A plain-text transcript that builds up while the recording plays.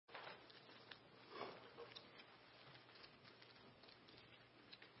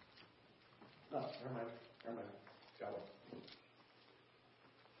Never mind. Got it.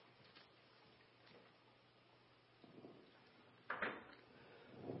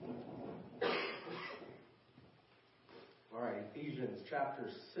 All right, Ephesians chapter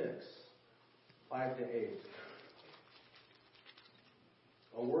 6, 5 to 8.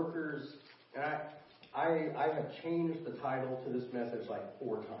 Workers, and I have changed the title to this message like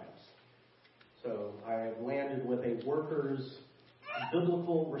 4 times. So I have landed with a worker's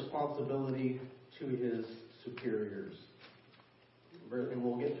biblical responsibility to his superiors. And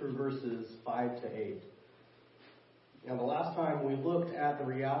we'll get through verses 5 to 8. Now, the last time we looked at the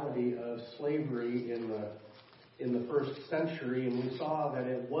reality of slavery in the first century, and we saw that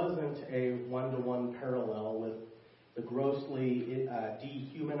it wasn't a one-to-one parallel with the grossly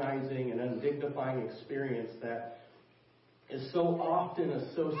dehumanizing and undignifying experience that is so often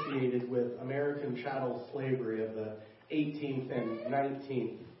associated with American chattel slavery of the 18th and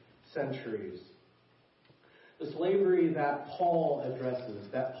 19th centuries. The slavery that Paul addresses,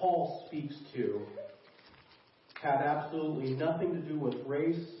 that Paul speaks to, had absolutely nothing to do with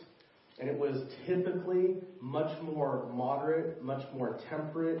race, and it was typically much more moderate, much more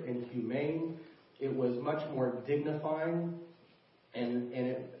temperate and humane. It was much more dignifying, and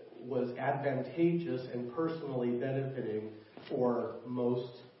it was advantageous and personally benefiting for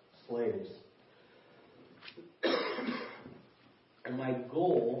most slaves. And my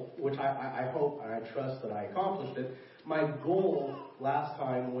goal, which I hope and I trust that I accomplished it, my goal last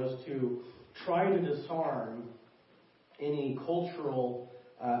time was to try to disarm any cultural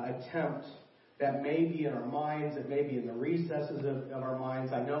attempt that may be in our minds, that may be in the recesses of our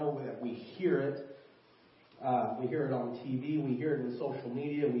minds. I know that we hear it. We hear it on TV, we hear it in social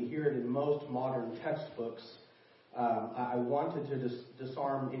media, we hear it in most modern textbooks. I wanted to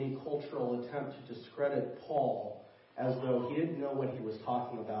disarm any cultural attempt to discredit Paul as though he didn't know what he was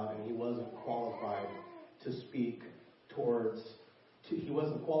talking about and he wasn't qualified to speak he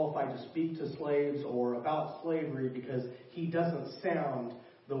wasn't qualified to speak to slaves or about slavery because he doesn't sound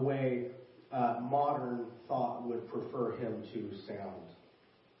the way modern thought would prefer him to sound.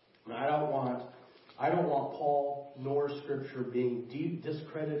 And I don't want Paul nor Scripture being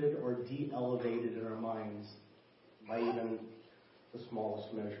discredited or de-elevated in our minds by even the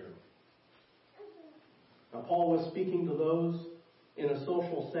smallest measure. Now, Paul was speaking to those in a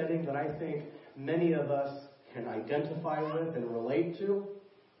social setting that I think many of us can identify with and relate to.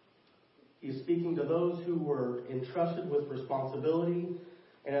 He's speaking to those who were entrusted with responsibility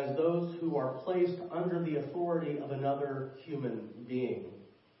and as those who are placed under the authority of another human being,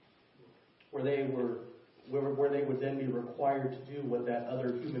 where they would then be required to do what that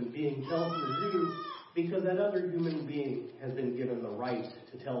other human being tells them to do, because that other human being has been given the right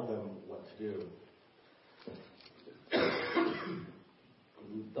to tell them what to do.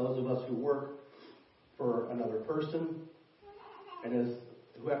 Those of us who work for another person and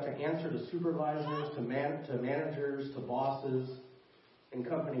who have to answer to supervisors, to managers, to bosses, and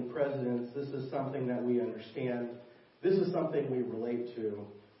company presidents, this is something that we understand. This is something we relate to.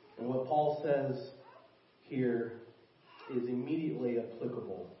 And what Paul says here is immediately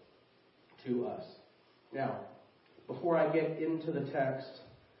applicable to us. Now, before I get into the text,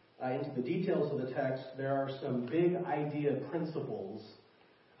 into the details of the text, there are some big idea principles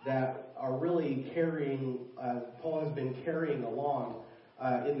that are really Paul has been carrying along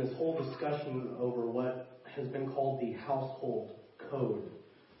in this whole discussion over what has been called the household code.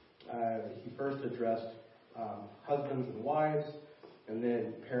 He first addressed husbands and wives, and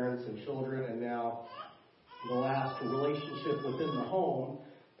then parents and children, and now the last relationship within the home,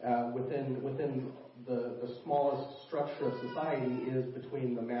 within the smallest structure of society, is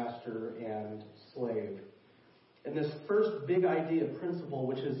between the master and slave. And this first big idea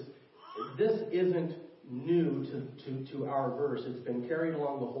principle, this isn't new to our verse. It's been carried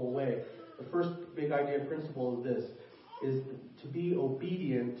along the whole way. The first big idea principle is to be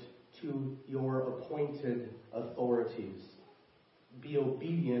obedient to your appointed authorities. Be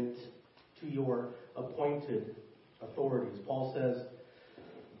obedient to your appointed authorities. Paul says,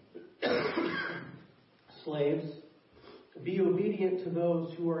 slaves, be obedient to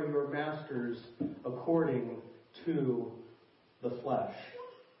those who are your masters according to the flesh.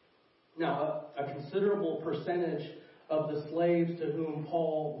 Now, a considerable percentage of the slaves to whom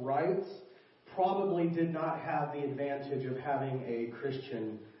Paul writes probably did not have the advantage of having a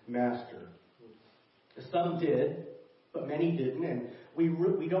Christian master. Some did, but many didn't, and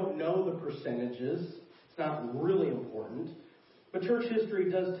we don't know the percentages. It's not really important. But church history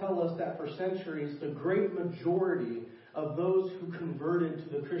does tell us that for centuries, the great majority of those who converted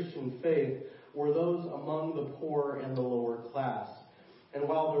to the Christian faith were those among the poor and the lower class. And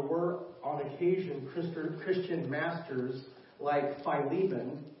while there were, on occasion, Christian masters like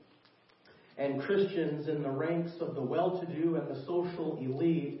Philemon, and Christians in the ranks of the well-to-do and the social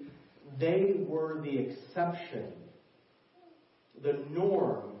elite, they were the exception. The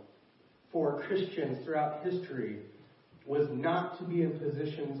norm for Christians throughout history was not to be in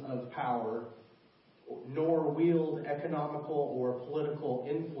positions of power, nor wield economical or political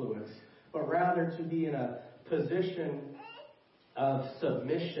influence, but rather to be in a position of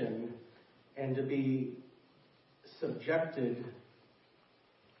submission and to be subjected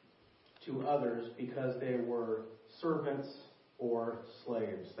to others because they were servants or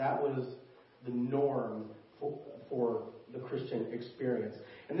slaves. That was the norm for the Christian experience.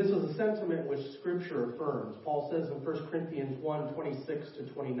 And this is a sentiment which Scripture affirms. Paul says in 1 Corinthians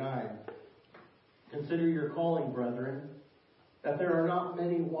 1:26-29, "Consider your calling, brethren, that there are not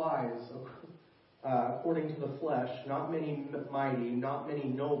many wise according to the flesh, not many mighty, not many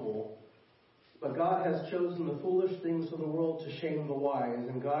noble, but God has chosen the foolish things of the world to shame the wise,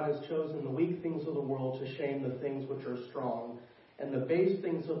 and God has chosen the weak things of the world to shame the things which are strong, and the base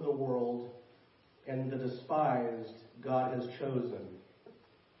things of the world and the despised God has chosen,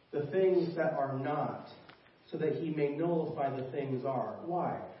 the things that are not, so that he may nullify the things are."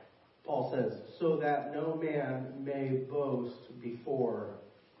 Why? Paul says, "So that no man may boast before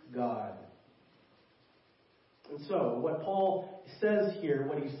God." And so, what Paul says here,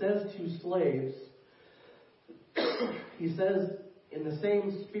 what he says to slaves, he says in the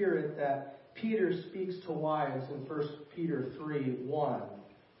same spirit that Peter speaks to wives in 1 Peter 3:1,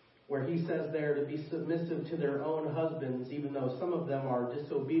 where he says there to be submissive to their own husbands, even though some of them are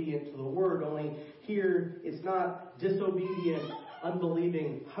disobedient to the word. Only here, it's not disobedient,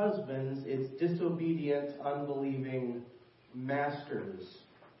 unbelieving husbands, it's disobedient, unbelieving masters.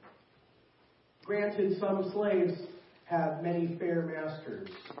 Granted, some slaves have many fair masters,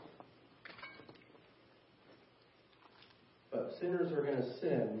 but sinners are going to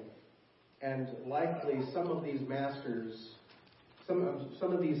sin, and likely some of these masters,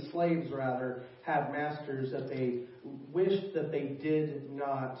 some of these slaves rather, have masters that they wish that they did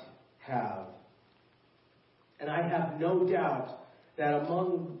not have. And I have no doubt that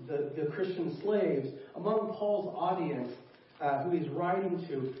among the Christian slaves, among Paul's audience, who he's writing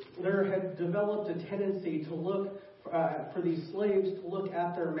to, there had developed a tendency to look for these slaves to look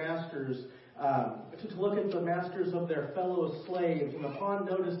at their masters, to look at the masters of their fellow slaves, and upon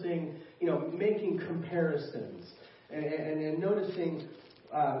noticing, making comparisons and noticing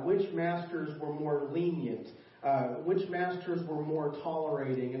which masters were more lenient, which masters were more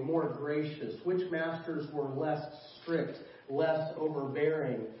tolerating and more gracious, which masters were less strict, less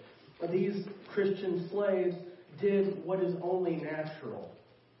overbearing. These Christian slaves did what is only natural.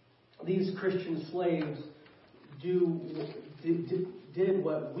 These Christian slaves did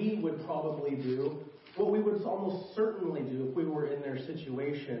what we would probably do, what we would almost certainly do if we were in their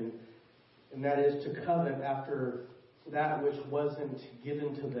situation, and that is to covet after that which wasn't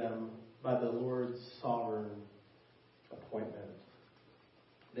given to them by the Lord's sovereign appointment.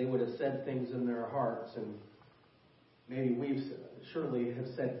 They would have said things in their hearts, and maybe we surely have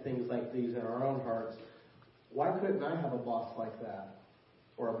said things like these in our own hearts. Why couldn't I have a boss like that?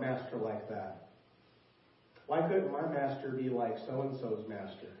 Or a master like that? Why couldn't my master be like so-and-so's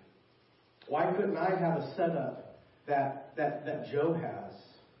master? Why couldn't I have a setup that Joe has?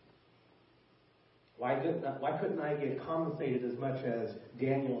 Why couldn't I get compensated as much as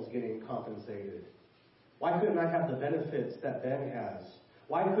Daniel's getting compensated? Why couldn't I have the benefits that Ben has?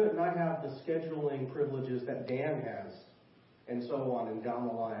 Why couldn't I have the scheduling privileges that Dan has? And so on, and down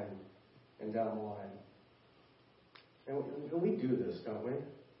the line, and down the line. And we do this, don't we?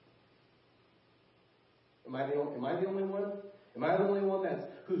 Am I the only one? Am I the only one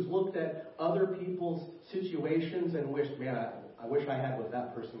who's looked at other people's situations and wished, man, I wish I had what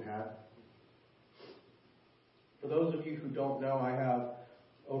that person had? For those of you who don't know, I have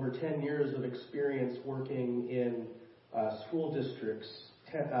over 10 years of experience working in school districts,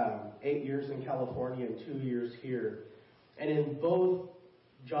 8 years in California and 2 years here. And in both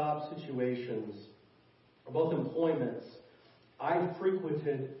job situations, both employments, I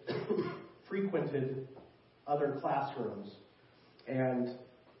frequented other classrooms, and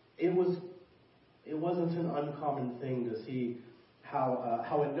it wasn't an uncommon thing to see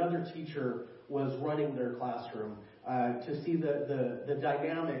how another teacher was running their classroom, to see the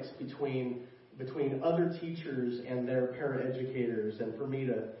dynamics between other teachers and their paraeducators, and for me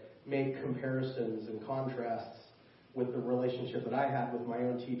to make comparisons and contrasts with the relationship that I had with my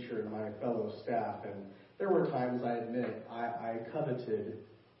own teacher and my fellow staff. And there were times, I admit, I coveted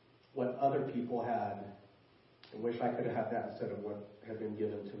what other people had I wish I could have had that instead of what had been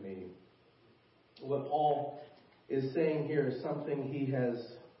given to me. What Paul is saying here is something he has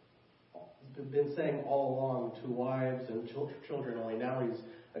been saying all along to wives and children, only now he's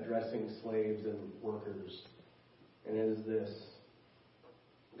addressing slaves and workers. And it is this: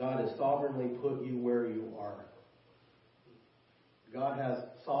 God has sovereignly put you where you are. God has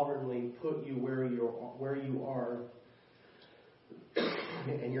sovereignly put you where you are.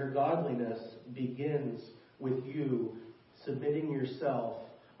 And your godliness begins with you submitting yourself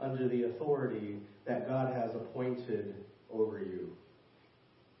under the authority that God has appointed over you.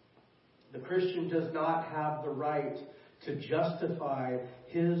 The Christian does not have the right to justify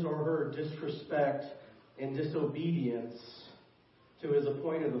his or her disrespect and disobedience to his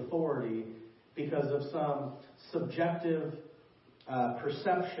appointed authority because of some subjective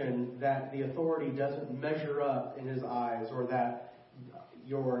perception that the authority doesn't measure up in his eyes, or that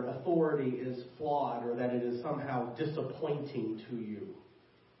your authority is flawed, or that it is somehow disappointing to you,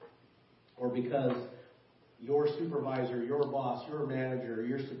 or because your supervisor, your boss, your manager,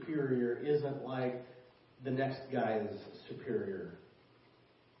 your superior isn't like the next guy's superior.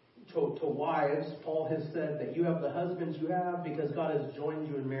 To wives, Paul has said that you have the husbands you have because God has joined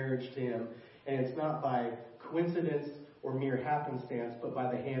you in marriage to Him, and it's not by coincidence or mere happenstance, but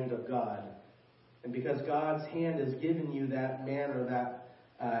by the hand of God. And because God's hand has given you that man or that,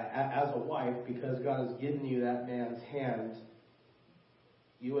 as a wife, because God has given you that man's hand,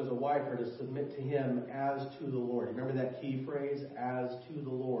 you as a wife are to submit to him as to the Lord. Remember that key phrase, as to the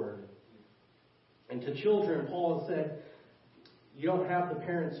Lord. And to children, Paul has said, you don't have the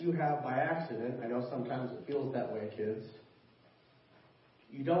parents you have by accident. I know sometimes it feels that way, kids.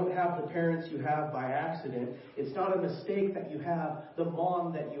 You don't have the parents you have by accident. It's not a mistake that you have the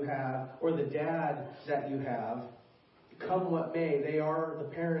mom that you have or the dad that you have. Come what may, they are the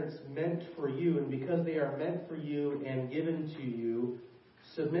parents meant for you. And because they are meant for you and given to you,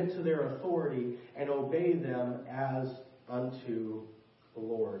 submit to their authority and obey them as unto the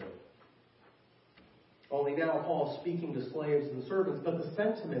Lord. Only now Paul is speaking to slaves and servants, but the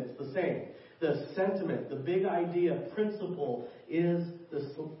sentiment's the same. The sentiment, the big idea, principle is the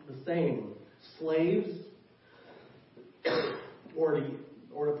same. Slaves, or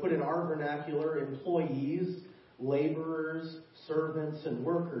to put in our vernacular, employees, laborers, servants, and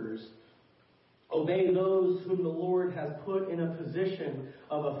workers, obey those whom the Lord has put in a position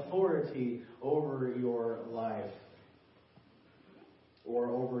of authority over your life or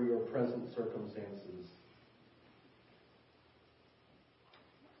over your present circumstances.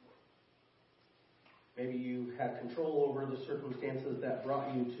 Maybe you had control over the circumstances that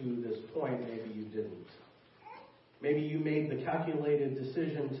brought you to this point. Maybe you didn't. Maybe you made the calculated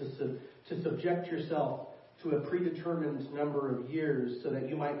decision to subject yourself to a predetermined number of years so that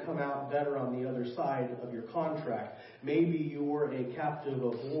you might come out better on the other side of your contract. Maybe you were a captive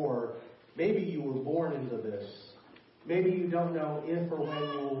of war. Maybe you were born into this. Maybe you don't know if or when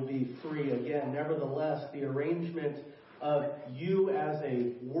you will be free again. Nevertheless, the arrangement of you as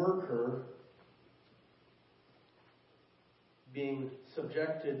a worker being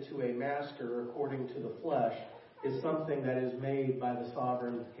subjected to a master according to the flesh is something that is made by the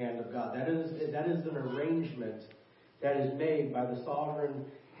sovereign hand of God. That is an arrangement that is made by the sovereign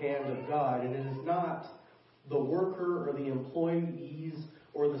hand of God. And it is not the worker or the employees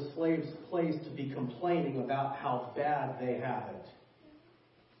or the slave's place to be complaining about how bad they have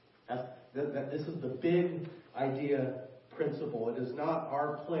it. This is the big idea principle. It is not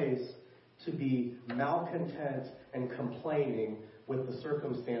our place to be malcontent and complaining with the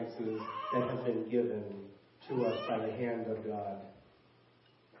circumstances that have been given to us by the hand of God.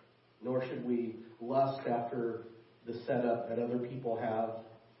 Nor should we lust after the setup that other people have.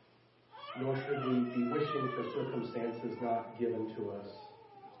 Nor should we be wishing for circumstances not given to us.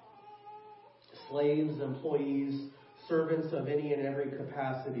 Slaves, employees, servants of any and every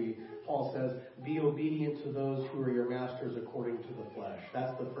capacity, Paul says, be obedient to those who are your masters according to the flesh.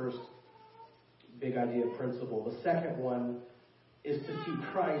 That's the first big idea principle. The second one is to see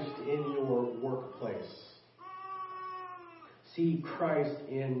Christ in your workplace. See Christ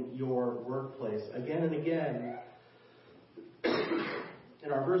in your workplace. Again and again,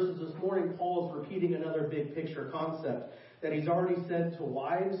 in our verses this morning, Paul is repeating another big picture concept that he's already said to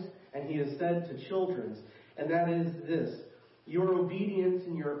wives and he has said to children. And that is this: your obedience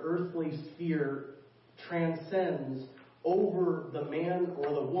in your earthly sphere transcends over the man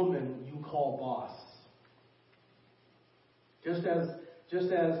or the woman you call boss. Just as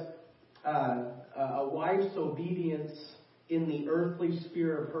a wife's obedience in the earthly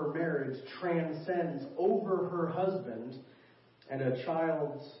sphere of her marriage transcends over her husband, and a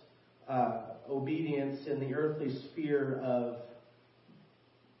child's obedience in the earthly sphere of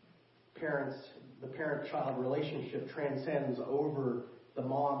parents, the parent-child relationship transcends over the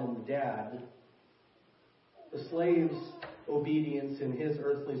mom and the dad. The slave's obedience in his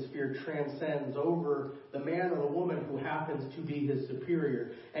earthly sphere transcends over the man or the woman who happens to be his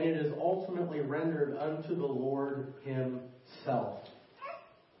superior, and it is ultimately rendered unto the Lord himself.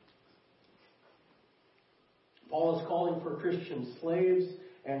 Paul is calling for Christian slaves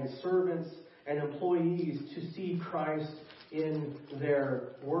and servants and employees to see Christ in their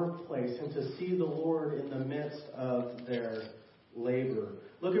workplace and to see the Lord in the midst of their labor.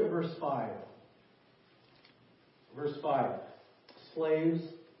 Look at verse 5. Verse 5. Slaves,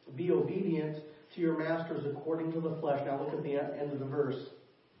 be obedient to your masters according to the flesh. Now look at the end of the verse.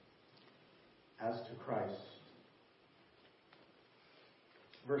 As to Christ.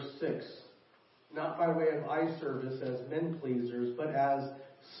 Verse 6. Not by way of eye service as men pleasers, but as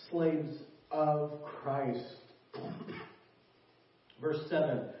slaves of Christ. Verse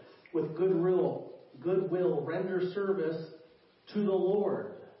 7. With goodwill render service to the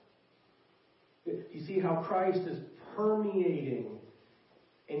Lord. You see how Christ is permeating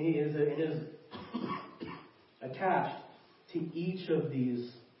and he is attached to each of these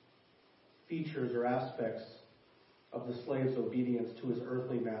features or aspects of the slave's obedience to his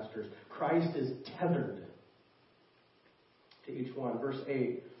earthly masters. Christ is tethered to each one. Verse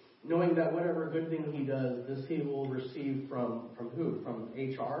 8, knowing that whatever good thing he does, this he will receive from who? From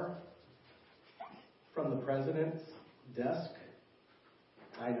HR? From the president's desk?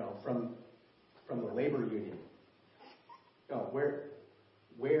 I know, from the labor union. No, where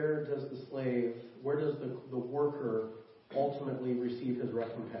does the slave, where does the worker ultimately receive his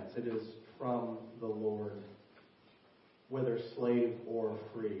recompense? It is from the Lord, whether slave or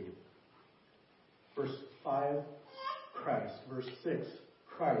free. Verse 5, Christ. Verse 6,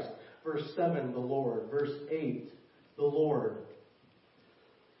 Christ. Verse 7, the Lord. Verse 8, the Lord.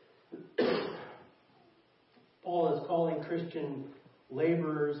 Paul is calling Christian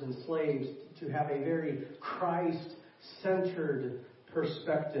laborers and slaves to have a very Christ-centered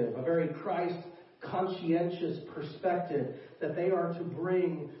perspective, a very Christ-conscientious perspective that they are to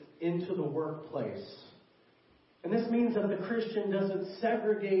bring into the workplace. And this means that the Christian doesn't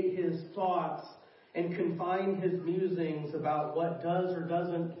segregate his thoughts and confine his musings about what does or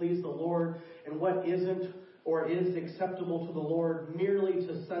doesn't please the Lord and what isn't or is acceptable to the Lord merely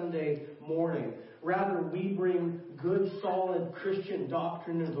to Sunday morning. Rather, we bring good, solid Christian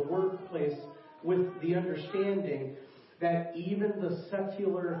doctrine into the workplace with the understanding that even the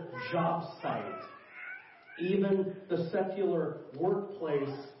secular job site, even the secular workplace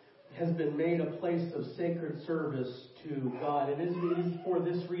has been made a place of sacred service to God. It is for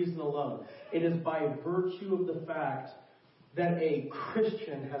this reason alone. It is by virtue of the fact that a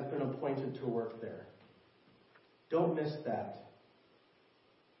Christian has been appointed to work there. Don't miss that.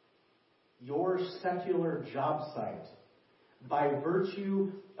 Your secular job site, by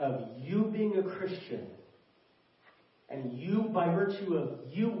virtue of you being a Christian, and you, by virtue of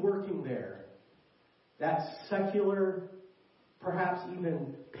you working there, that secular, perhaps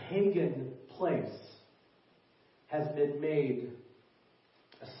even pagan place has been made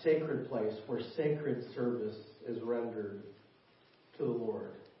a sacred place where sacred service is rendered to the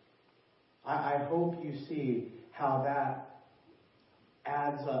Lord. I hope you see how that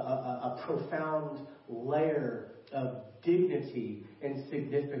adds a profound layer of dignity and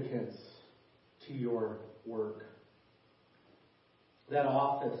significance to your work. That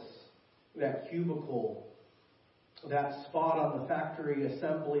office, that cubicle, that spot on the factory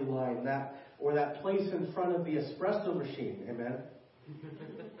assembly line, or that place in front of the espresso machine, amen?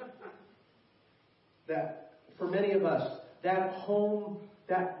 That, for many of us, that home,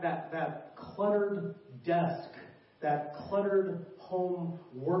 that cluttered desk, that cluttered home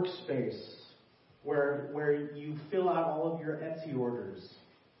workspace where you fill out all of your Etsy orders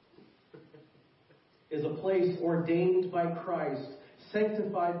is a place ordained by Christ,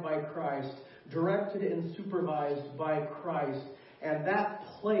 sanctified by Christ, directed and supervised by Christ. And that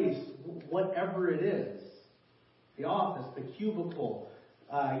place, whatever it is, the office, the cubicle,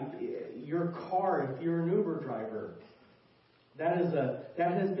 your car if you're an Uber driver, that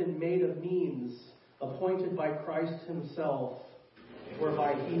has been made a means appointed by Christ himself,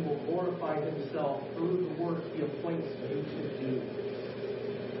 whereby he will glorify himself through the work he appoints you to do.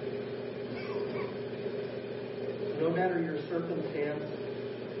 No matter your circumstance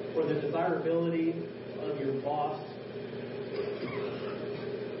or the desirability of your boss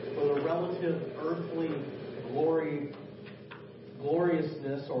or the relative earthly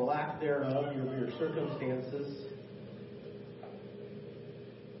gloriousness or lack thereof of your circumstances,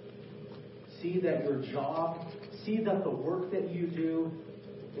 See that your job, see that the work that you do,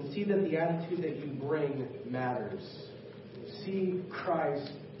 and see that the attitude that you bring matters. See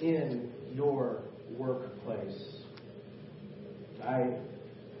Christ in your workplace.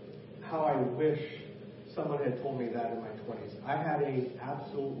 How I wish someone had told me that in my 20s. I had a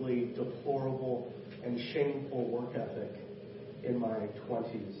absolutely deplorable and shameful work ethic in my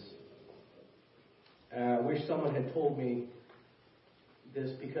 20s. I wish someone had told me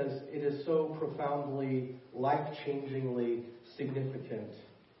this because it is so profoundly, life-changingly significant.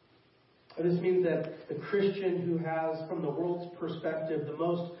 This means that the Christian who has, from the world's perspective, the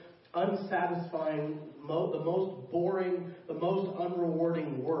most unsatisfying, the most boring, the most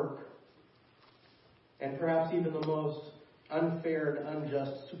unrewarding work, and perhaps even the most unfair and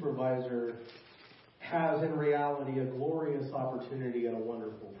unjust supervisor, has in reality a glorious opportunity and a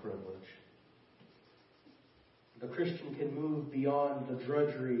wonderful privilege. The Christian can move beyond the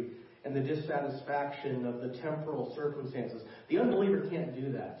drudgery and the dissatisfaction of the temporal circumstances. The unbeliever can't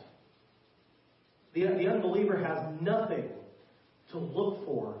do that. The unbeliever has nothing to look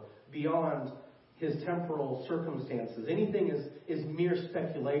for beyond his temporal circumstances. Anything is mere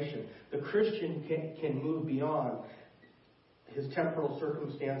speculation. The Christian can move beyond his temporal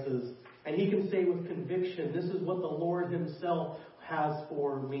circumstances, and he can say with conviction, this is what the Lord himself has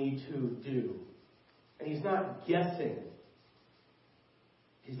for me to do. And he's not guessing.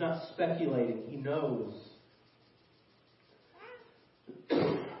 He's not speculating. He knows.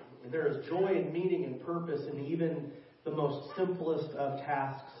 And there is joy and meaning and purpose in even the most simplest of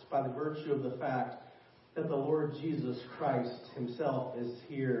tasks by the virtue of the fact that the Lord Jesus Christ himself is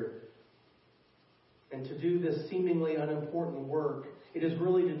here. And to do this seemingly unimportant work, it is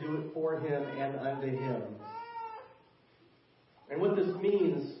really to do it for him and unto him. And what this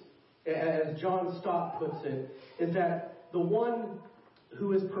means, as John Stott puts it, is that the one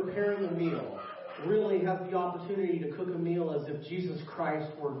who is preparing a meal really has the opportunity to cook a meal as if Jesus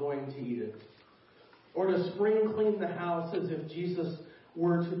Christ were going to eat it. Or to spring clean the house as if Jesus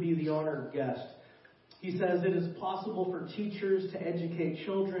were to be the honored guest. He says it is possible for teachers to educate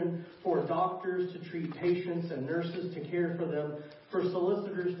children, for doctors to treat patients and nurses to care for them, for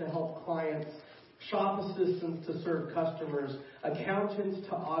solicitors to help clients, shop assistants to serve customers, accountants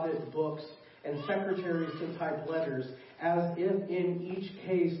to audit books, and secretaries to type letters, as if in each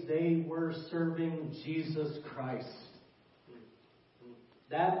case they were serving Jesus Christ.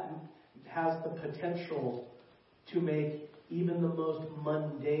 That has the potential to make even the most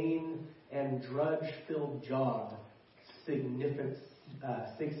mundane and drudge-filled job significant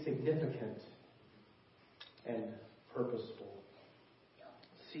and purposeful.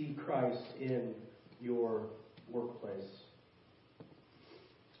 See Christ in your workplace.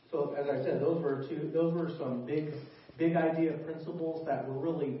 So, as I said, those were some big idea principles that were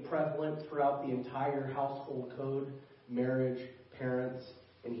really prevalent throughout the entire household code: marriage, parents,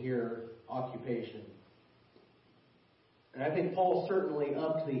 and here, occupation. And I think Paul's certainly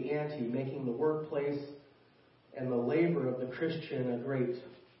upped the ante, making the workplace and the labor of the Christian a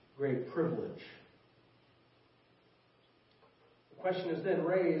great privilege. The question is then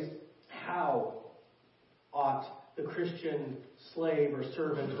raised, how ought the Christian slave or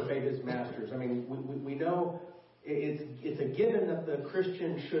servant obey his masters? I mean, we know it's a given that the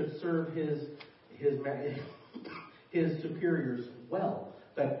Christian should serve his superiors well,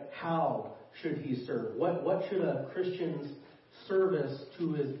 but how should he serve? What should a Christian's service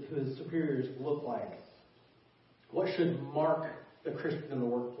to his superiors look like? What should mark the Christian in the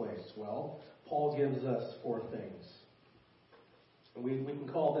workplace? Well, Paul gives us 4 things. And we can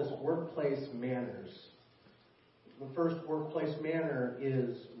call this workplace manners. The first workplace manner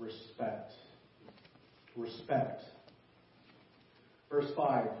is respect. Respect. Verse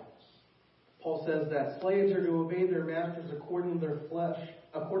 5. Paul says that slaves are to obey their masters according to the flesh,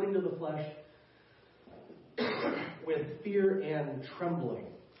 with fear and trembling.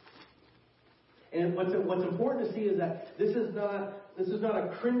 And what's important to see is that this is not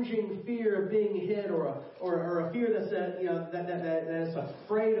a cringing fear of being hit or a fear that is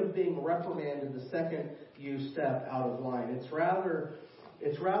afraid of being reprimanded the second you step out of line. It's rather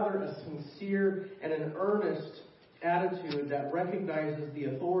a sincere and an earnest attitude that recognizes the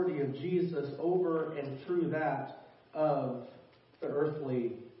authority of Jesus over and through that of the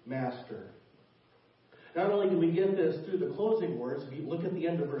earthly master. Not only do we get this through the closing words, if you look at the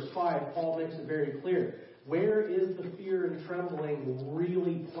end of verse 5, Paul makes it very clear. Where is the fear and trembling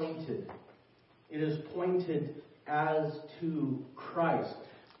really pointed? It is pointed as to Christ.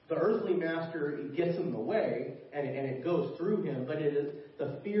 The earthly master, it gets in the way, and it goes through him, but it is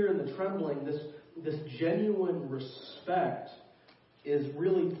the fear and the trembling, this genuine respect is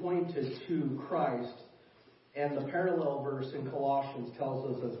really pointed to Christ, and the parallel verse in Colossians tells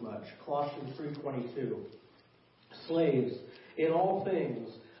us as much. Colossians 3:22. Slaves, in all things,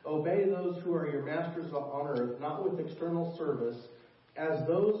 obey those who are your masters on earth, not with external service, as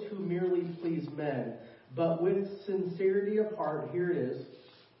those who merely please men, but with sincerity of heart, here it is,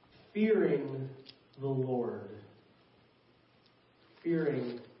 fearing the Lord.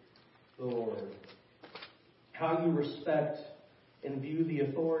 Fearing the Lord. How you respect and view the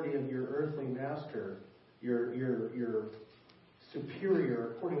authority of your earthly master, your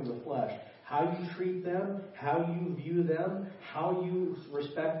superior according to the flesh. How you treat them, how you view them, how you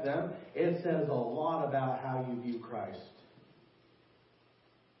respect them, it says a lot about how you view Christ.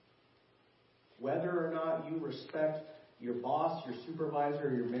 Whether or not you respect your boss, your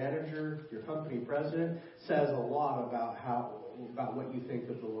supervisor, your manager, your company president, says a lot about what you think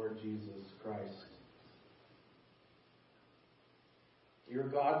of the Lord Jesus Christ. Your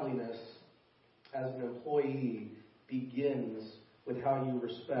godliness as an employee begins with how you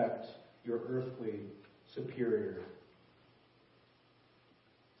respect your earthly superior.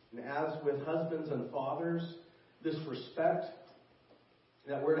 And as with husbands and fathers, this respect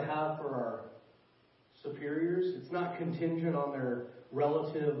that we're to have for our superiors, it's not contingent on their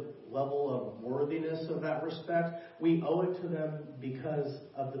relative level of worthiness of that respect. We owe it to them because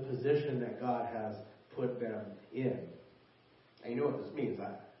of the position that God has put them in. And you know what this means.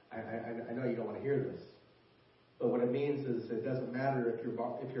 I know you don't want to hear this. But what it means is it doesn't matter if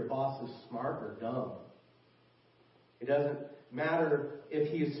your boss is smart or dumb. It doesn't matter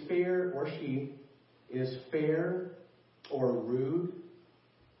if he is fair or she is fair or rude.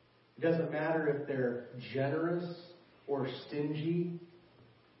 It doesn't matter if they're generous or stingy.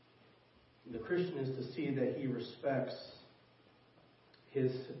 The Christian is to see that he respects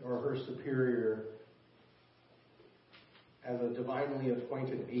his or her superior as a divinely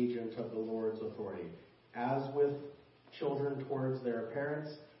appointed agent of the Lord's authority. As with children towards their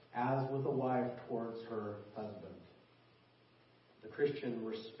parents, as with a wife towards her husband. The Christian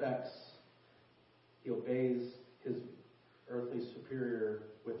respects, he obeys his earthly superior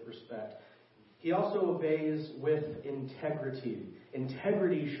with respect. He also obeys with integrity.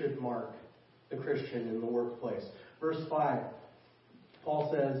 Integrity should mark the Christian in the workplace. Verse 5,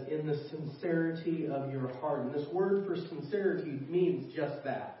 Paul says, in the sincerity of your heart. And this word for sincerity means just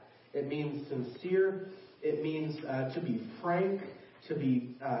that. It means sincere. It means to be frank, to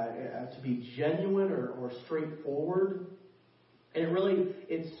be genuine or straightforward. And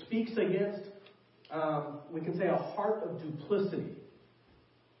it speaks against, we can say, a heart of duplicity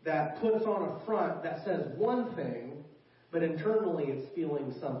that puts on a front that says one thing, but internally it's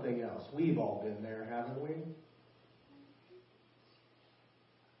feeling something else. We've all been there, haven't we?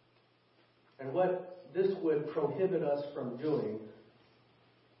 And what this would prohibit us from doing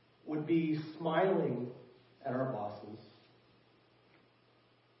would be smiling at our bosses,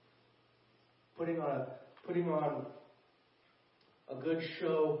 putting on a good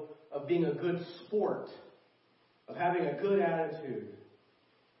show of being a good sport, of having a good attitude,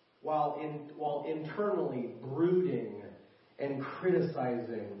 while internally brooding and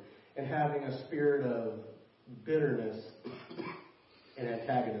criticizing and having a spirit of bitterness and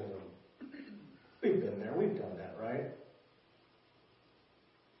antagonism. We've been there. We've done that, right?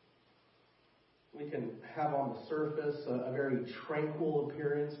 We can have on the surface a very tranquil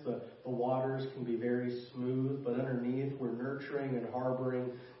appearance. The waters can be very smooth, but underneath we're nurturing and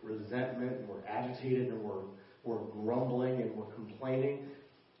harboring resentment, and we're agitated, and we're grumbling, and we're complaining.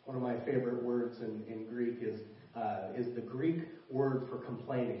 One of my favorite words in Greek is the Greek word for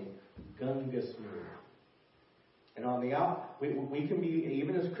complaining, gungismu. And on the out, we can be,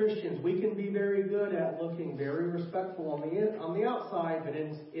 even as Christians, we can be very good at looking very respectful on the outside, but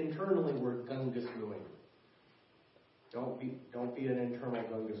internally we're gungismuing. Don't be an internal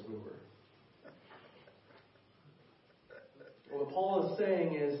gungismuer. What Paul is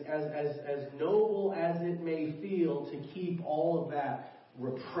saying is, as noble as it may feel to keep all of that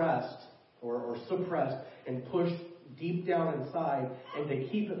repressed or suppressed and pushed deep down inside, and to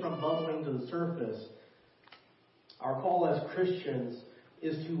keep it from bubbling to the surface, our call as Christians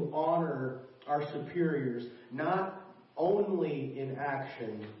is to honor our superiors, not only in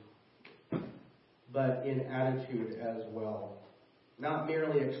action, but in attitude as well. Not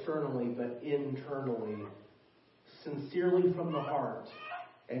merely externally, but internally, sincerely from the heart,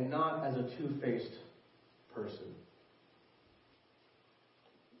 and not as a two-faced person.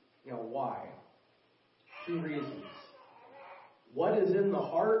 Why? Two reasons. what is in the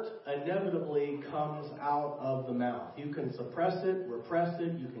heart inevitably comes out of the mouth. You can suppress it, repress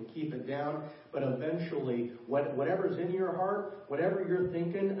it, you can keep it down, but eventually, whatever's in your heart, whatever you're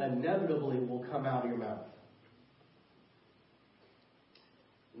thinking, inevitably will come out of your mouth.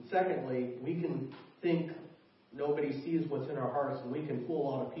 And secondly, we can think nobody sees what's in our hearts, and we can fool a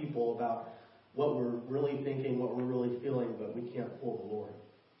lot of people about what we're really thinking, what we're really feeling, but we can't fool the Lord.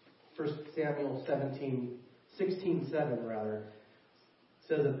 1 Samuel 16:7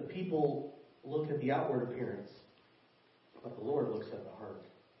 says that the people look at the outward appearance, but the Lord looks at the heart.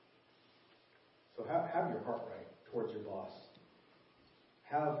 So have your heart right towards your boss.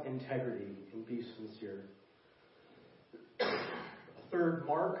 Have integrity and be sincere. A third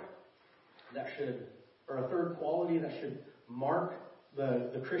quality that should mark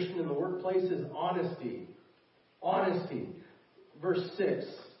the Christian in the workplace is honesty. Honesty. Verse 6,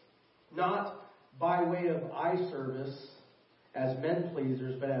 not by way of eye service as men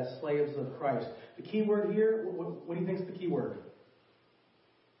pleasers, but as slaves of Christ. The key word here, what do you think is the key word?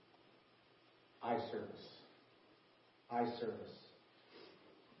 Eye service. Eye service.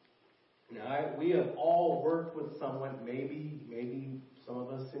 Now, we have all worked with someone, maybe some of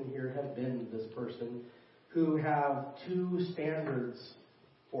us in here have been this person, who have two standards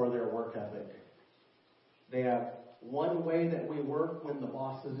for their work ethic. They have one way that we work when the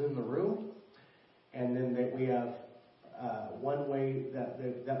boss is in the room, and then we have one way that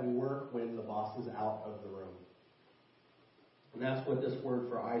we work when the boss is out of the room. And that's what this word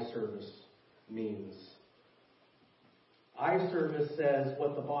for eye service means. Eye service says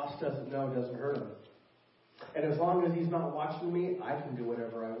what the boss doesn't know doesn't hurt him. And as long as he's not watching me, I can do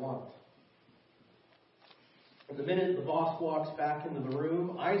whatever I want. And the minute the boss walks back into the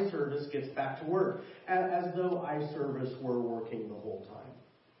room, eye service gets back to work, as though eye service were working the whole time.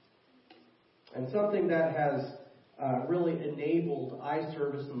 And something that has really enabled eye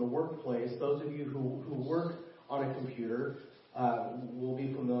service in the workplace, those of you who work on a computer will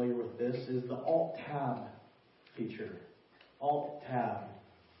be familiar with this, is the Alt-Tab feature. Alt-Tab.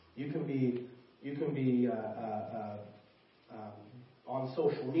 You can be on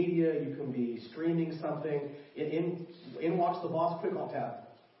social media, you can be streaming something. In walks the boss, quick Alt-Tab.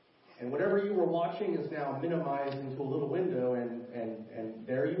 And whatever you were watching is now minimized into a little window, and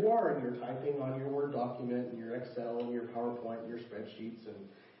there you are, and you're typing on your Word document, and your Excel, and your PowerPoint, and your spreadsheets, and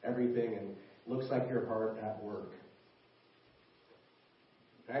everything, and it looks like you're hard at work.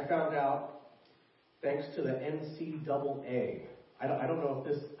 And I found out, thanks to the NCAA, I don't know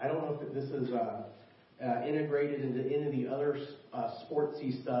if this is integrated into any of the other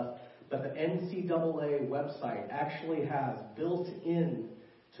sportsy stuff, but the NCAA website actually has built in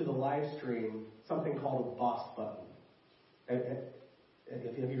to the live stream something called a boss button.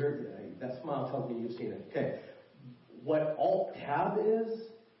 Have you heard that? Smile tells me you've seen it. Okay. What Alt-Tab is,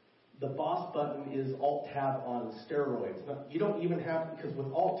 the boss button is Alt-Tab on steroids. Now, you don't even have, because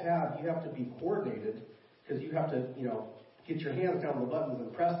with Alt-Tab, you have to be coordinated, because you have to, get your hands down on the buttons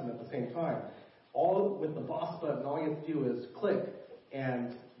and press them at the same time. With the boss button, all you have to do is click,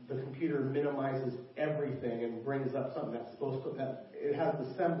 and the computer minimizes everything and brings up something that's supposed to, that it has the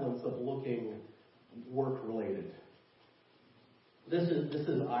semblance of looking work-related. This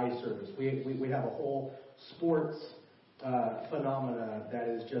is eye service. We have a whole sports phenomena that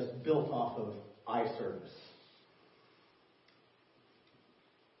is just built off of eye service.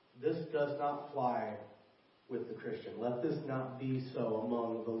 This does not fly with the Christian. Let this not be so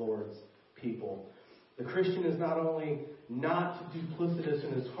among the Lord's people. The Christian is not only not duplicitous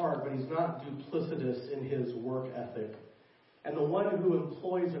in his heart, but he's not duplicitous in his work ethic. And the one who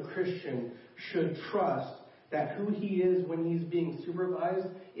employs a Christian should trust that who he is when he's being supervised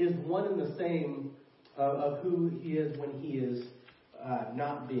is one and the same of who he is when he is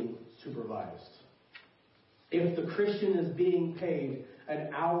not being supervised. If the Christian is being paid an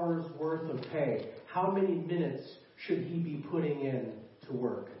hour's worth of pay, how many minutes should he be putting in to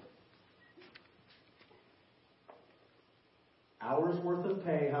work? Hours worth of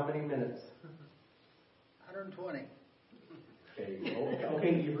pay, how many minutes? 120. Okay,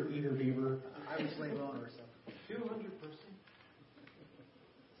 Eager Beaver. I'm a slave owner, so. 200%.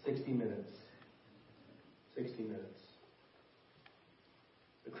 60 minutes. 60 minutes.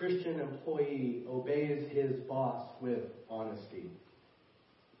 The Christian employee obeys his boss with honesty.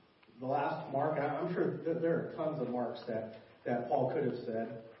 The last mark, and I'm sure that there are tons of marks that Paul could have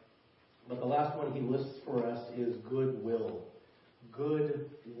said, but the last one he lists for us is goodwill.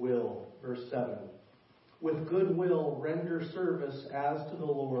 Goodwill. Verse 7. With goodwill, render service as to the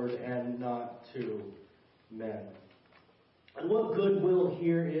Lord and not to men. And what goodwill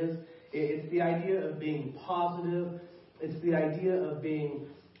here is, it's the idea of being positive It's the idea of being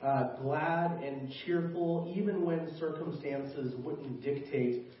glad and cheerful even when circumstances wouldn't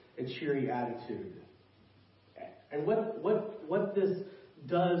dictate a cheery attitude. And what this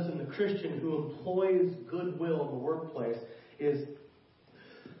does in the Christian who employs goodwill in the workplace is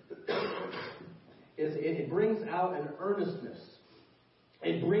it brings out an earnestness.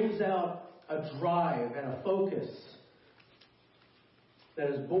 It brings out a drive and a focus that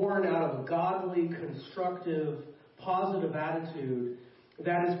is born out of a godly, constructive, positive attitude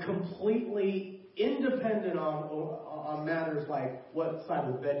that is completely independent on matters like what side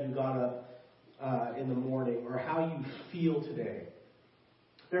of the bed you got up in the morning or how you feel today.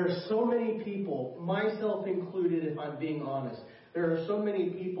 There are so many people, myself included if I'm being honest, there are so many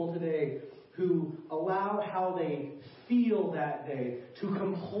people today who allow how they feel that day to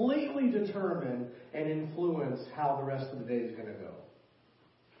completely determine and influence how the rest of the day is going to go.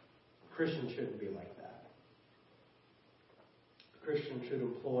 Christians shouldn't be like that. The Christian should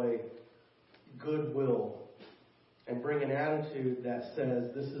employ goodwill and bring an attitude that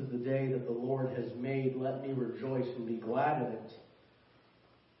says, this is the day that the Lord has made, let me rejoice and be glad in it.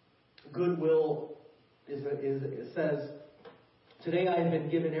 Goodwill it says, today I have been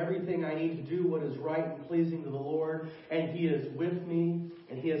given everything I need to do what is right and pleasing to the Lord, and He is with me,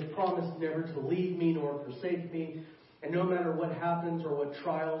 and He has promised never to leave me nor forsake me. And no matter what happens or what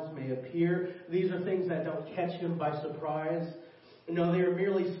trials may appear, these are things that don't catch Him by surprise. No, they are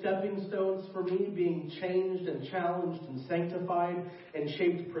merely stepping stones for me, being changed and challenged and sanctified and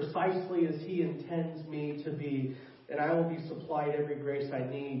shaped precisely as He intends me to be. And I will be supplied every grace I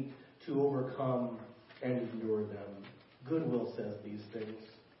need to overcome and endure them. Goodwill says these things.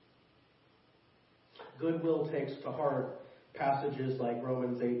 Goodwill takes to heart passages like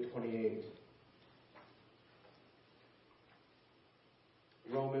Romans 8:28.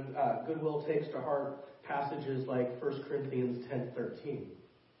 Goodwill takes to heart passages like 1 Corinthians 10:13.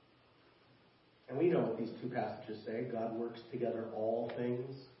 And we know what these two passages say. God works together all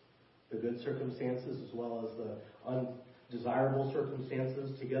things, the good circumstances as well as the undesirable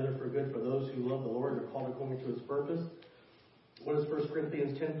circumstances, together for good for those who love the Lord and are called according to His purpose. What does 1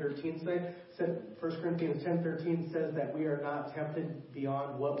 Corinthians 10:13 say? 1 Corinthians 10:13 says that we are not tempted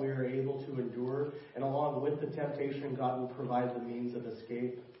beyond what we are able to endure, and along with the temptation, God will provide the means of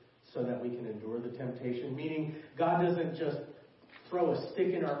escape so that we can endure the temptation. Meaning, God doesn't just throw a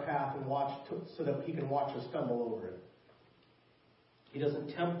stick in our path and watch so that He can watch us stumble over it. He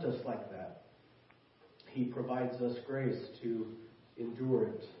doesn't tempt us like that. He provides us grace to endure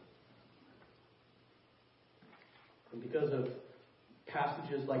it. And because of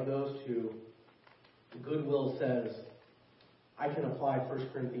passages like those two, goodwill says, I can apply 1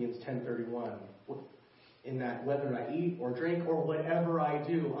 Corinthians 10:31 in that whether I eat or drink or whatever I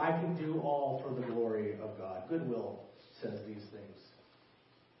do, I can do all for the glory of God. Goodwill says these things.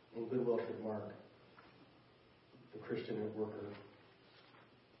 And goodwill should mark the Christian worker.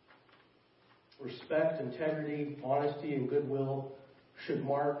 Respect, integrity, honesty, and goodwill should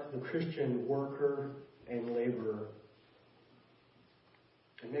mark the Christian worker and laborer.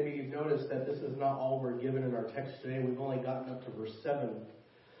 And maybe you've noticed that this is not all we're given in our text today. We've only gotten up to verse 7.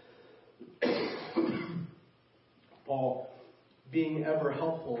 Paul, being ever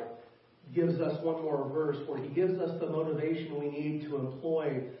helpful, gives us one more verse where he gives us the motivation we need to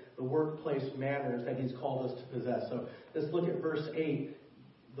employ the workplace manners that he's called us to possess. So let's look at verse 8,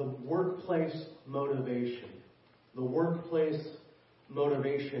 the workplace motivation. The workplace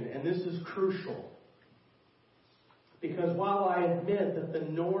motivation. And this is crucial. Because while I admit that the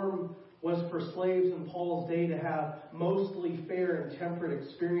norm was for slaves in Paul's day to have mostly fair and temperate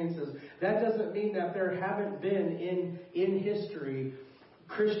experiences, that doesn't mean that there haven't been in history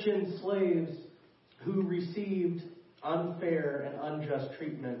Christian slaves who received unfair and unjust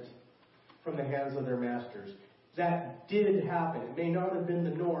treatment from the hands of their masters. That did happen. It may not have been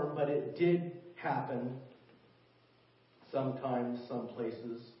the norm, but it did happen sometimes, some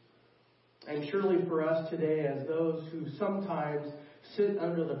places. And surely for us today, as those who sometimes sit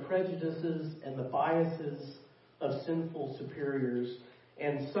under the prejudices and the biases of sinful superiors,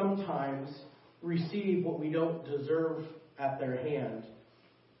 and sometimes receive what we don't deserve at their hand,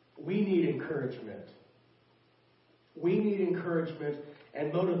 we need encouragement. We need encouragement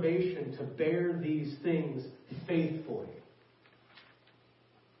and motivation to bear these things faithfully.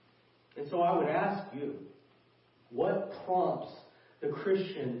 And so I would ask you, what prompts the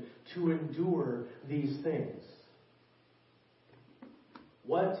Christian to endure these things?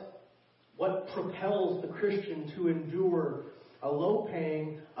 What propels the Christian to endure a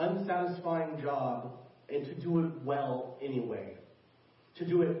low-paying, unsatisfying job and to do it well anyway? To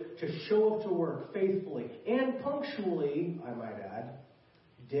do it, to show up to work faithfully and punctually, I might add,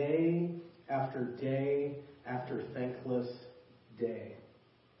 day after thankless day.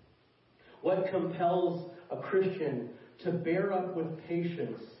 What compels a Christian to bear up with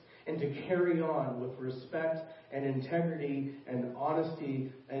patience and to carry on with respect and integrity and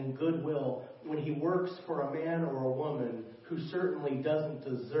honesty and goodwill when he works for a man or a woman who certainly doesn't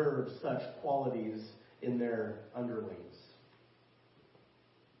deserve such qualities in their underlings?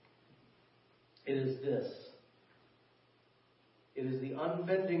 It is this. It is the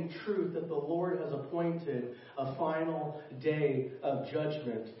unbending truth that the Lord has appointed a final day of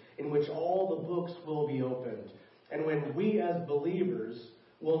judgment in which all the books will be opened. And when we as believers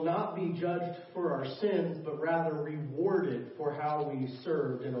will not be judged for our sins, but rather rewarded for how we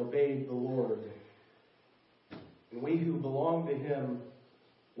served and obeyed the Lord. And we who belong to Him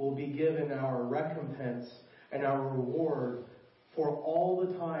will be given our recompense and our reward for all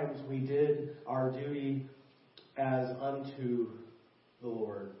the times we did our duty as unto the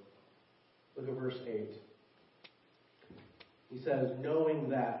Lord. Look at verse 8. He says, knowing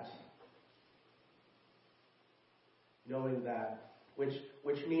that,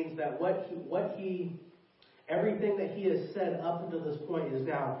 which means that everything that he has said up until this point is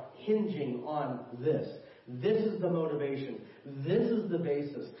now hinging on this. This is the motivation. This is the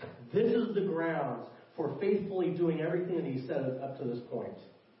basis. This is the grounds for faithfully doing everything that he said up to this point.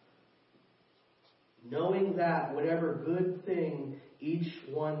 Knowing that whatever good thing each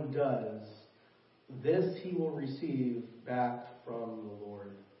one does, this he will receive back from the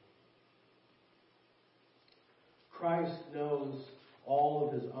Lord. Christ knows all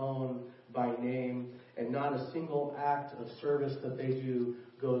of his own by name, and not a single act of service that they do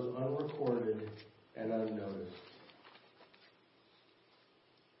goes unrecorded and unnoticed.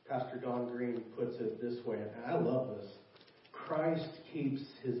 Pastor Don Green puts it this way, and I love this. Christ keeps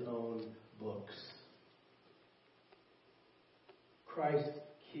his own books. Christ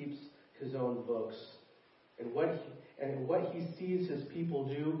keeps his own books. And what he sees his people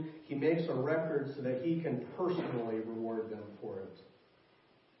do, he makes a record so that he can personally reward them for it.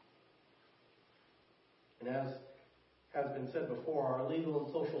 And as has been said before, our legal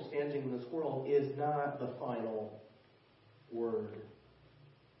and social standing in this world is not the final word.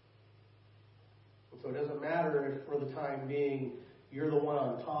 And so it doesn't matter if for the time being you're the one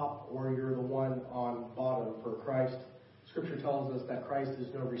on top or you're the one on bottom for Christ. Scripture tells us that Christ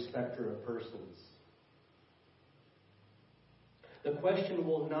is no respecter of persons. The question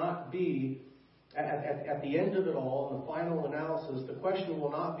will not be, at the end of it all, in the final analysis, the question will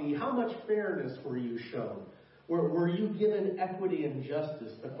not be, how much fairness were you shown? Were you given equity and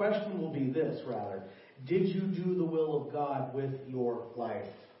justice? The question will be this, rather. Did you do the will of God with your life?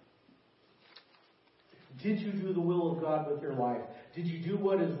 Did you do the will of God with your life? Did you do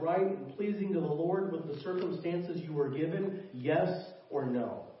what is right and pleasing to the Lord with the circumstances you were given? Yes or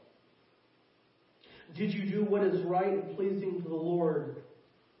no? Did you do what is right and pleasing to the Lord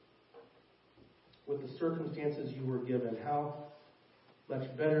with the circumstances you were given? How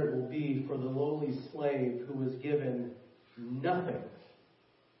much better it will be for the lowly slave who was given nothing,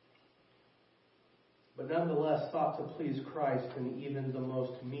 but nonetheless sought to please Christ in even the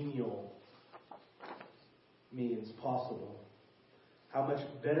most menial means possible. How much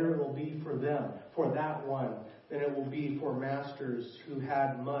better it will be for them, for that one, than it will be for masters who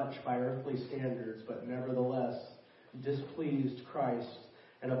had much by earthly standards, but nevertheless displeased Christ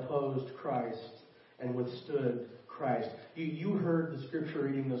and opposed Christ and withstood Christ. You heard the scripture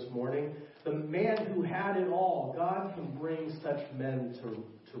reading this morning. The man who had it all, God can bring such men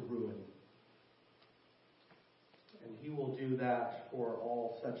to ruin. And he will do that for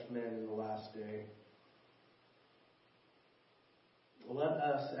all such men in the last day. Let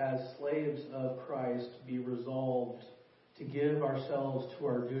us, as slaves of Christ, be resolved to give ourselves to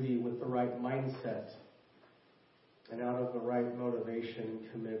our duty with the right mindset and out of the right motivation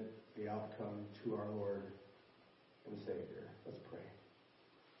commit the outcome to our Lord and Savior. Let's pray.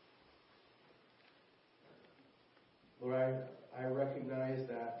 Lord, I recognize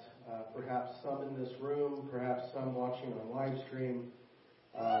that perhaps some in this room, perhaps some watching on live stream,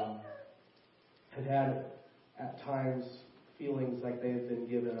 have had at times feelings like they've been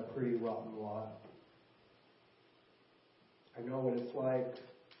given a pretty rotten lot. I know what it's like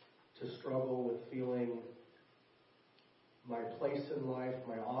to struggle with feeling my place in life,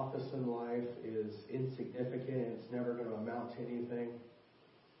 my office in life is insignificant and it's never going to amount to anything.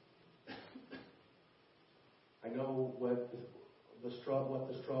 I know what the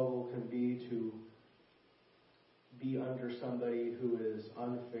struggle can be to be under somebody who is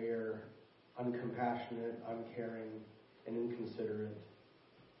unfair, uncompassionate, uncaring, and inconsiderate.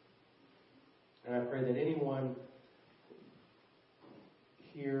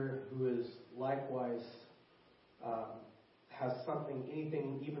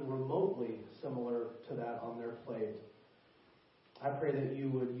 I pray that you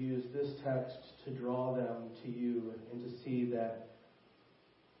would use this text to draw them to you and to see that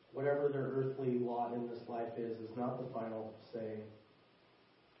whatever their earthly lot in this life is not the final say.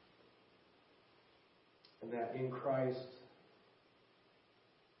 And that in Christ,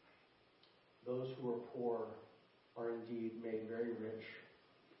 those who are poor are indeed made very rich.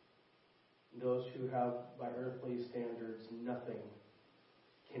 Those who have, by earthly standards, nothing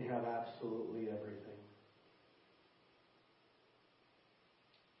can have absolutely everything.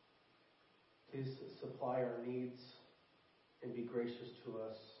 Please supply our needs and be gracious to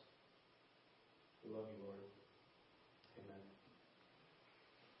us. We love you, Lord. Amen.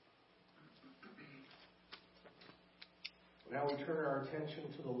 Now we turn our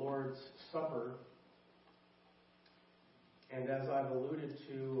attention to the Lord's Supper. And as I've alluded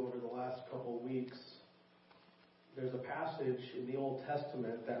to over the last couple of weeks, there's a passage in the Old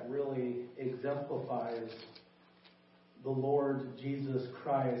Testament that really exemplifies the Lord Jesus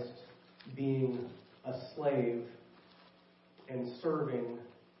Christ being a slave and serving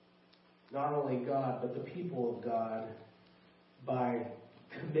not only God, but the people of God by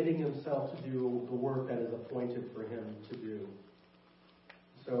committing himself to do the work that is appointed for him to do.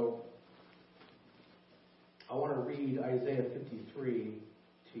 So, I want to read Isaiah 53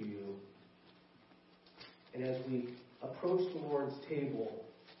 to you. And as we approach the Lord's table,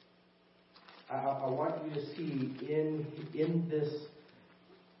 I want you to see in this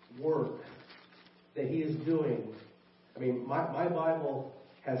work that he is doing. I mean, my Bible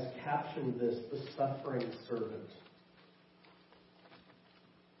has captioned this the suffering servant.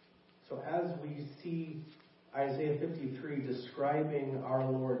 So as we see Isaiah 53 describing our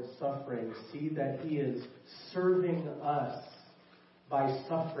Lord's suffering, see that he is serving us by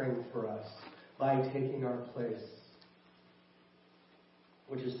suffering for us, by taking our place,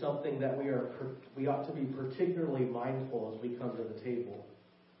 which is something that we ought to be particularly mindful as we come to the table.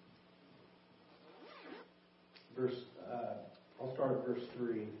 I'll start at verse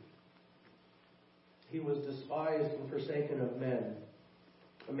 3. He was despised and forsaken of men,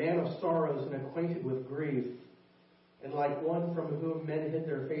 a man of sorrows and acquainted with grief. And like one from whom men hid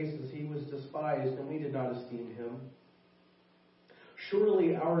their faces, he was despised, and we did not esteem him.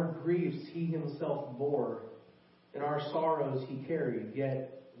 Surely our griefs he himself bore, and our sorrows he carried,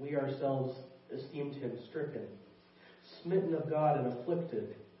 yet we ourselves esteemed him stricken, smitten of God and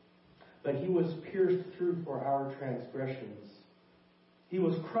afflicted. But he was pierced through for our transgressions. He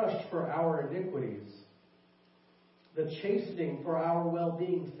was crushed for our iniquities. The chastening for our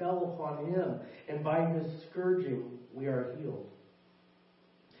well-being fell upon him, and by his scourging we are healed.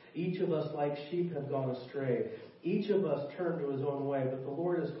 Each of us like sheep have gone astray. Each of us turned to his own way, but the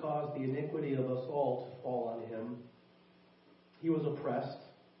Lord has caused the iniquity of us all to fall on him. He was oppressed,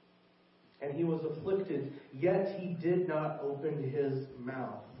 and he was afflicted, yet he did not open his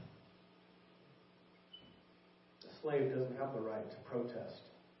mouth. A slave doesn't have the right to protest.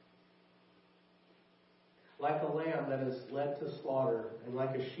 Like a lamb that is led to slaughter, and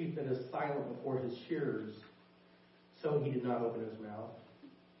like a sheep that is silent before his shearers, so he did not open his mouth.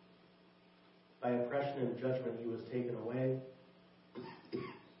 By oppression and judgment he was taken away.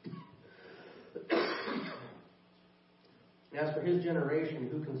 And as for his generation,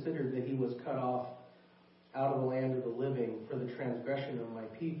 who considered that he was cut off out of the land of the living for the transgression of my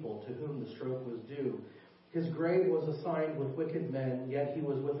people, to whom the stroke was due. His grave was assigned with wicked men, yet he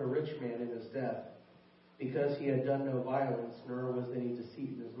was with a rich man in his death, because he had done no violence, nor was any deceit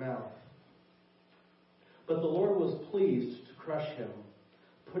in his mouth. But the Lord was pleased to crush him,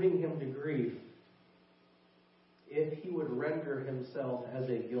 putting him to grief, if he would render himself as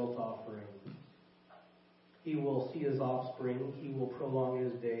a guilt offering. He will see his offspring, he will prolong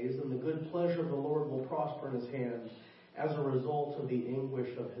his days, and the good pleasure of the Lord will prosper in his hand as a result of the anguish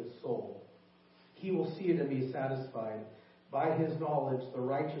of his soul. He will see it and be satisfied. By his knowledge, the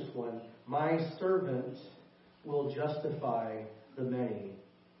righteous one, my servant, will justify the many,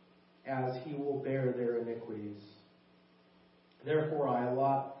 as he will bear their iniquities. Therefore I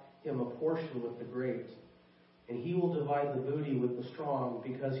allot him a portion with the great, and he will divide the booty with the strong,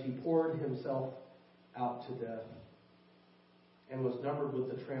 because he poured himself out to death, and was numbered with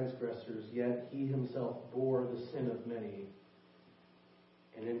the transgressors, yet he himself bore the sin of many,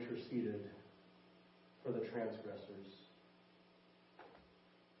 and interceded for the transgressors.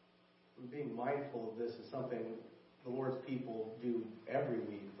 Being mindful of this is something the Lord's people do every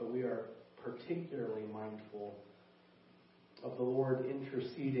week, but we are particularly mindful of the Lord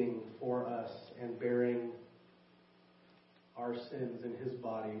interceding for us and bearing our sins in his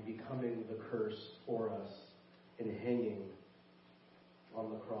body, becoming the curse for us and hanging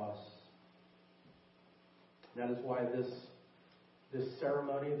on the cross. That is why this This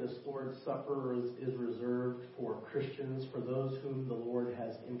ceremony, this Lord's Supper, is reserved for Christians, for those whom the Lord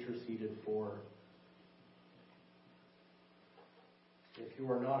has interceded for. If you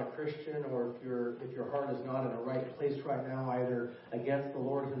are not a Christian, or if your heart is not in a right place right now, either against the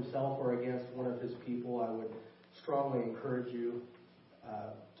Lord himself or against one of his people, I would strongly encourage you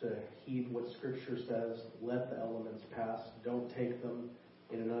to heed what Scripture says. Let the elements pass. Don't take them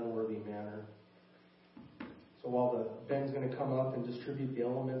in an unworthy manner. So while Ben's going to come up and distribute the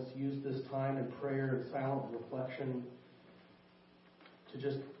elements, use this time in prayer and silent reflection to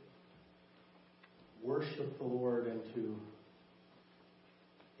just worship the Lord and to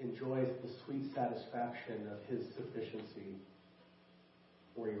enjoy the sweet satisfaction of his sufficiency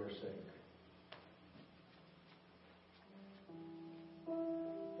for your sake.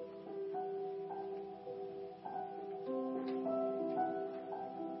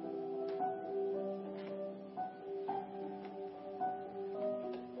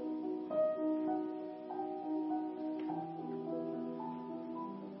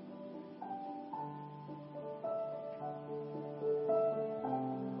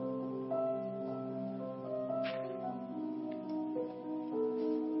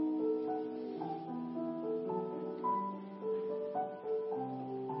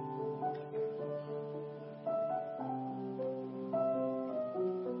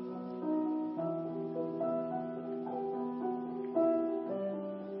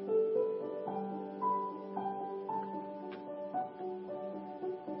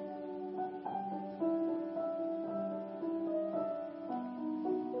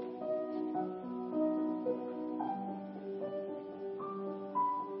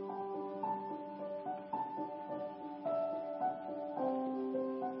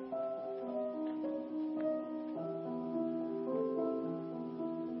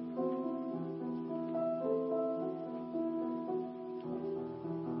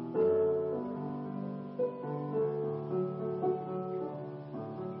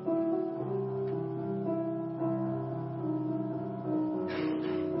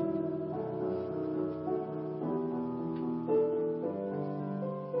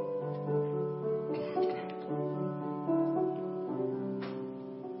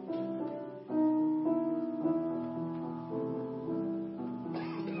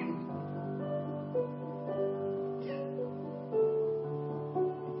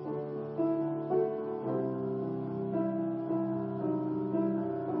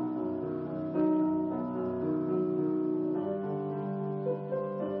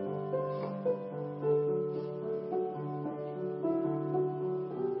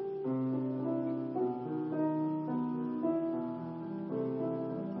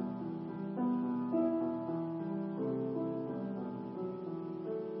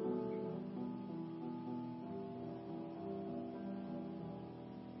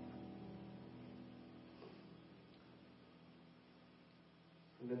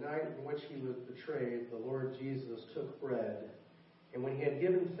 The night in which he was betrayed, the Lord Jesus took bread, and when he had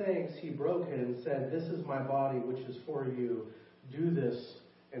given thanks, he broke it and said, "This is my body, which is for you. Do this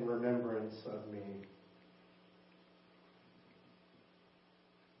in remembrance of me."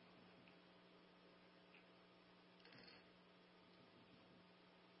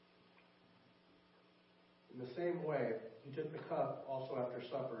 In the same way, he took the cup also after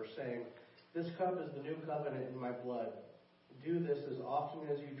supper, saying, "This cup is the new covenant in my blood. Do this as often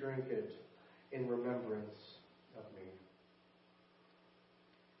as you drink it in remembrance of me."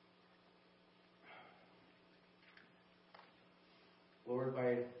 Lord,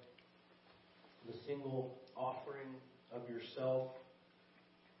 by the single offering of yourself,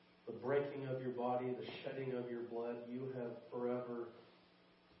 the breaking of your body, the shedding of your blood, you have forever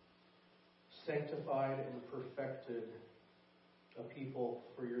sanctified and perfected a people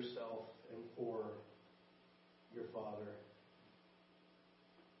for yourself and for your Father.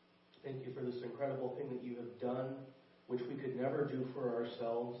 Thank you for this incredible thing that you have done, which we could never do for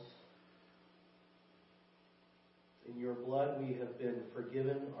ourselves. In your blood we have been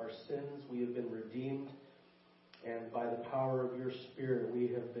forgiven our sins, we have been redeemed, and by the power of your Spirit we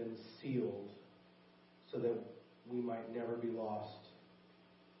have been sealed so that we might never be lost.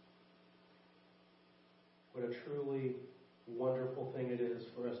 What a truly wonderful thing it is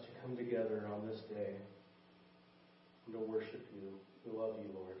for us to come together on this day and to worship you. We love you,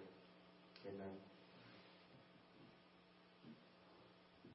 Lord. Amen.